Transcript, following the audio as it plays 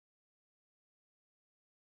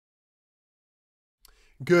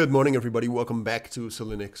Good morning, everybody. Welcome back to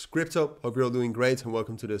Cilinix Crypto. Hope you're all doing great, and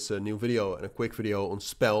welcome to this new video and a quick video on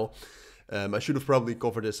Spell. I should have probably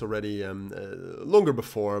covered this already longer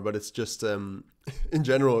before, but it's just in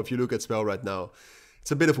general, if you look at Spell right now,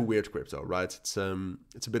 it's a bit of a weird crypto, right? It's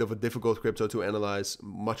a bit of a difficult crypto to analyze,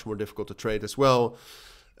 much more difficult to trade as well.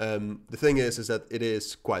 The thing is that it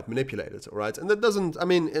is quite manipulated, all right? And that doesn't, I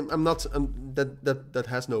mean, that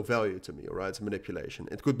has no value to me, all right? It's a manipulation.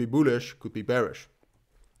 It could be bullish, could be bearish.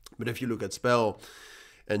 But if you look at Spell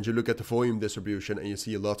and you look at the volume distribution and you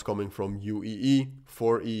see a lot coming from UEE,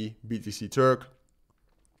 4E, BTC Turk,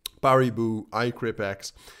 Paribu,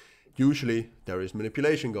 iCrypX, usually there is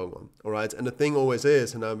manipulation going on, all right? And the thing always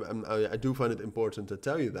is, and I do find it important to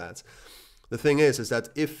tell you that, the thing is that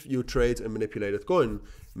if you trade a manipulated coin,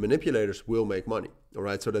 manipulators will make money, all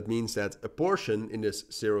right? So that means that a portion in this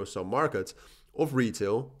zero-sum market of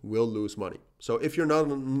retail will lose money. So if you're not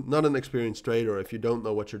an experienced trader, if you don't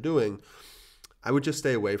know what you're doing, I would just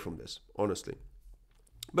stay away from this, honestly.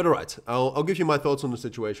 But all right, I'll give you my thoughts on the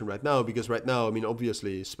situation right now, because right now, I mean,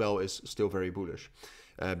 obviously, Spell is still very bullish.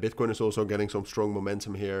 Bitcoin is also getting some strong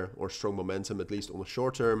momentum here, or strong momentum, at least on the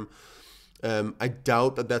short term. I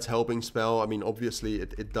doubt that that's helping Spell. I mean, obviously,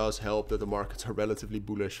 it does help that the markets are relatively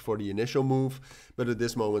bullish for the initial move, but at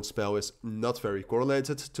this moment, Spell is not very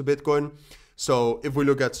correlated to Bitcoin. So if we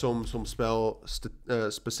look at some Spell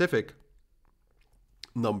specific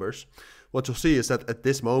numbers, what you'll see is that at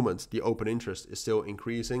this moment, the open interest is still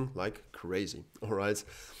increasing like crazy, all right?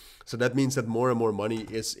 So that means that more and more money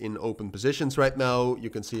is in open positions right now.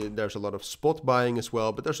 You can see there's a lot of spot buying as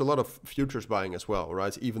well, but there's a lot of futures buying as well,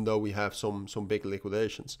 right? Even though we have some big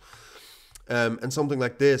liquidations. And something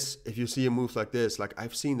like this, if you see a move like this, like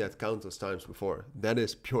I've seen that countless times before, that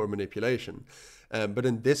is pure manipulation. But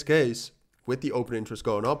in this case, with the open interest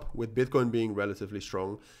going up, with Bitcoin being relatively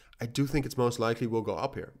strong, I do think it's most likely will go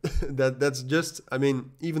up here. That's just, I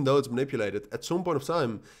mean, even though it's manipulated, at some point of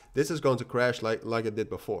time, this is going to crash like it did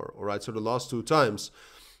before, all right? So the last two times,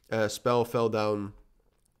 Spell fell down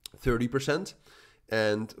 30%,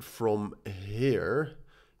 and from here,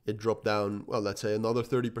 it dropped down, well, let's say another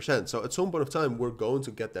 30%. So at some point of time, we're going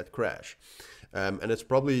to get that crash. And it's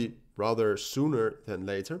probably rather sooner than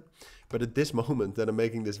later. But at this moment that I'm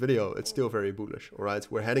making this video, it's still very bullish, all right?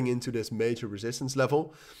 We're heading into this major resistance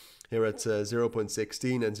level here at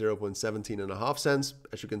 0.16 and 0.17.5 cents.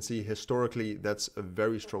 As you can see, historically, that's a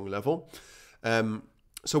very strong level.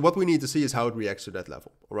 So what we need to see is how it reacts to that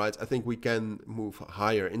level, all right? I think we can move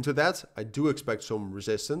higher into that. I do expect some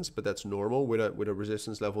resistance, but that's normal with a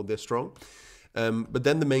resistance level this strong. But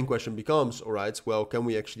then the main question becomes, all right, well, can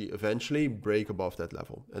we actually eventually break above that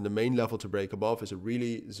level? And the main level to break above is a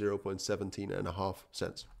really 0.17.5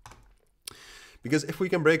 cents. Because if we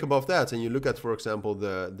can break above that, and you look at, for example,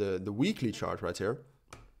 the weekly chart right here,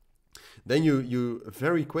 then you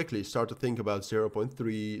very quickly start to think about 0.3,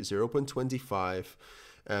 0.25,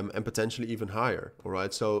 and potentially even higher, all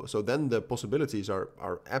right? So then the possibilities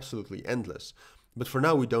are absolutely endless. But for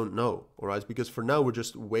now, we don't know, all right? Because for now, we're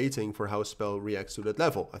just waiting for how Spell reacts to that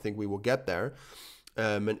level. I think we will get there.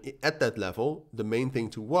 And at that level, the main thing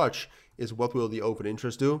to watch is what will the open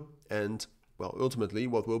interest do? And, well, ultimately,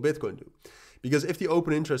 what will Bitcoin do? Because if the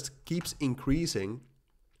open interest keeps increasing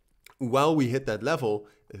while we hit that level,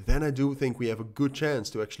 then I do think we have a good chance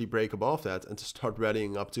to actually break above that and to start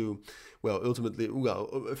rallying up to, well, ultimately,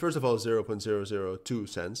 well, first of all, 0.002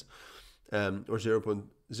 cents. Or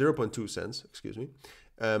 0.2 cents, excuse me.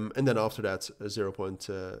 And then after that,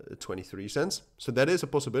 0.23 cents. So that is a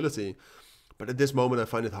possibility. But at this moment, I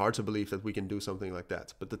find it hard to believe that we can do something like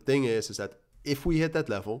that. But the thing is that if we hit that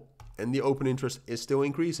level and the open interest is still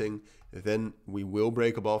increasing, then we will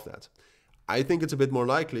break above that. I think it's a bit more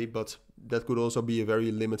likely, but that could also be a very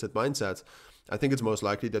limited mindset. I think it's most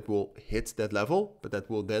likely that we'll hit that level, but that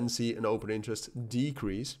we'll then see an open interest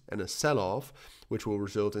decrease and a sell-off, which will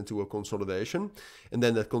result into a consolidation. And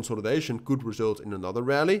then that consolidation could result in another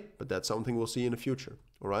rally, but that's something we'll see in the future,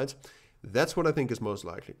 all right? That's what I think is most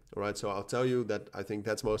likely, all right? So I'll tell you that I think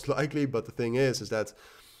that's most likely, but the thing is that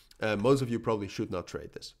most of you probably should not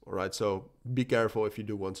trade this, all right? So be careful if you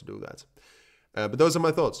do want to do that. But those are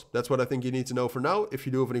my thoughts. That's what I think you need to know for now. If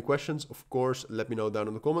you do have any questions, of course, let me know down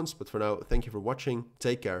in the comments. But for now, thank you for watching.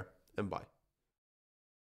 Take care and bye.